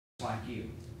like you.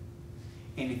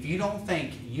 And if you don't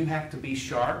think you have to be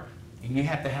sharp and you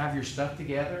have to have your stuff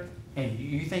together, and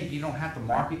you think you don't have to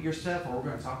market yourself, or we're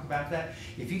going to talk about that,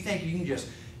 if you think you can just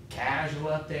casual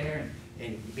up there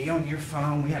and be on your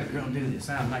phone, we had a girl do this,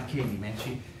 I'm not kidding you, man.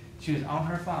 She was on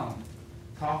her phone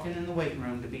talking in the weight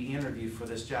room to be interviewed for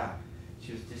this job.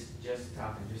 She was just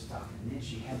talking, and then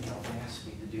she had the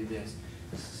audacity to do this.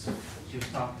 So she was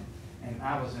talking, and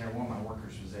I was there, one of my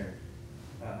workers was there.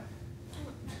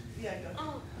 Yeah,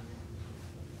 go.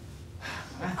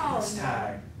 I was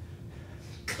tired.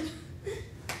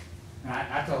 And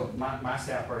I told my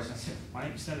staff person, I said, why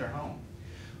don't you send her home?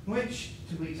 Which,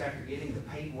 2 weeks after getting the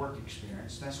paid work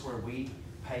experience, that's where we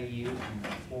pay you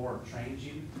and or trains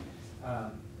you,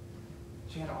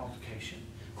 she had an altercation.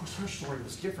 Of course, her story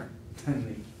was different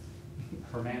than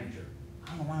her manager. I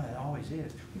don't know why that always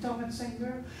is. We talking about the same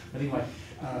girl? But anyway,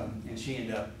 and she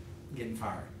ended up getting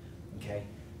fired, okay?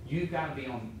 You've got to be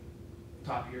on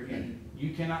top of your game.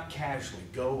 You cannot casually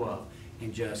go up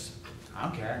and just, I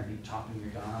don't care, and be talking your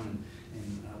gum.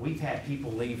 And we've had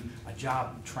people leave a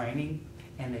job training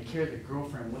and they carry their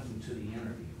girlfriend with them to the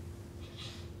interview.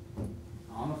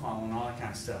 On the phone and all that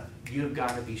kind of stuff. You've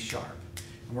got to be sharp.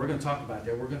 And we're going to talk about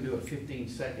that. We're going to do a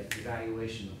 15-second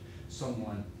evaluation of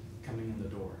someone coming in the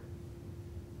door.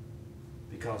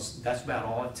 Because that's about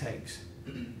all it takes.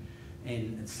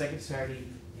 And the second Saturday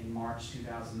in March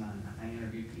 2009, I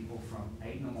interviewed people from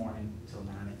 8 in the morning till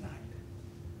 9 at night.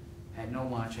 Had no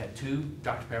lunch, had 2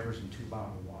 Dr. Peppers and 2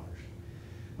 bottled waters.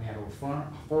 We had over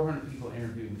 400 people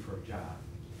interviewing for a job.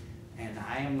 And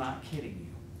I am not kidding you.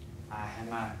 I had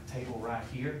my table right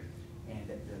here, and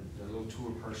the little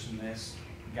tour person, this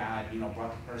guy, you know,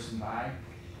 brought the person by,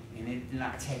 and it did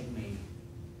not take me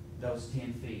those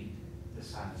 10 feet the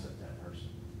size of that person.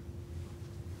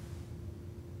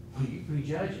 Well, you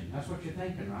prejudging, that's what you're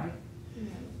thinking, right?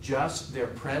 No. Just their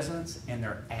presence and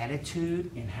their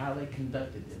attitude and how they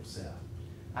conducted themselves.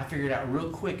 I figured out real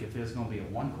quick if it was going to be a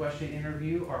 1-question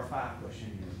interview or a 5-question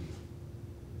interview.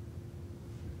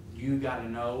 You got to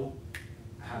know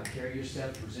how to carry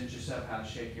yourself, present yourself, how to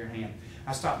shake your hand.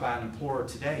 I stopped by an employer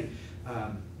today.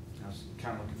 I was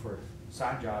kind of looking for a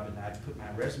side job, and I put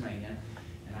my resume in,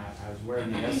 and I was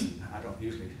wearing this. And I don't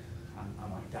usually,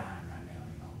 I'm like dying right now,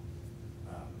 you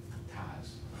know,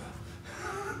 ties.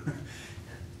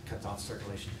 Cuts off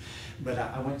circulation. But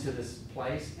I went to this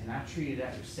place, and I treated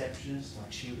that receptionist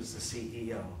like she was the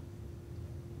CEO.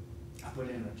 I put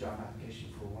in a job application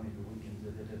for one of your weekend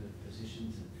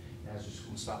positions, and I was just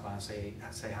going to stop by and say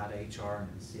hi to HR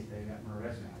and see if they got my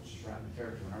resume. I was just right in the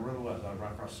territory, and I really was. I was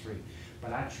right across the street.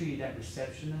 But I treated that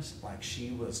receptionist like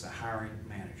she was the hiring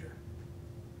manager.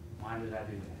 Why did I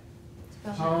do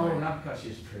that? Oh, not because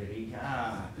she's pretty.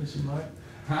 Is it my,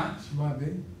 Huh? is it my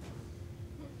bid?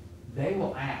 They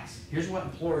will ask. Here's what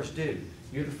employers do.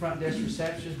 You're the front desk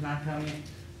receptionist, and I come in.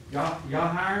 Y'all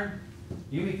hired?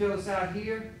 You may fill this out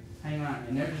here? Hang on.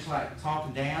 And they're just like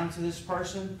talking down to this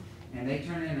person, and they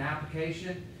turn in an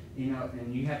application, you know,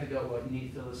 and you have to go, well, you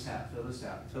need to fill this out, fill this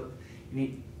out. So you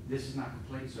need, this is not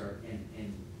complete, sir.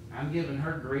 And I'm giving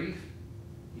her grief.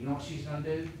 You know what she's gonna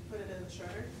do? Put it in the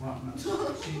shredder. Well,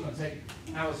 no, she's gonna take,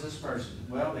 how is this person?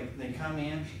 Well, they come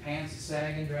in, pants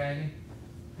sagging, dragging,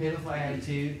 pitiful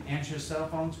attitude, answer his cell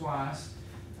phone twice,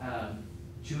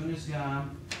 chewing his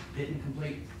gum, didn't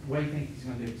complete, what do you think he's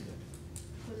gonna do to it?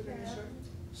 Put it in the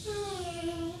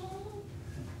shredder.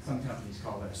 Some companies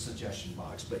call that a suggestion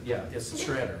box, but yeah, it's a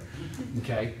shredder,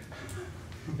 okay?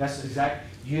 That's exact,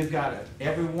 you've got it,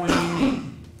 everyone you need,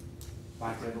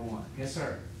 like everyone. Yes,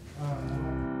 sir.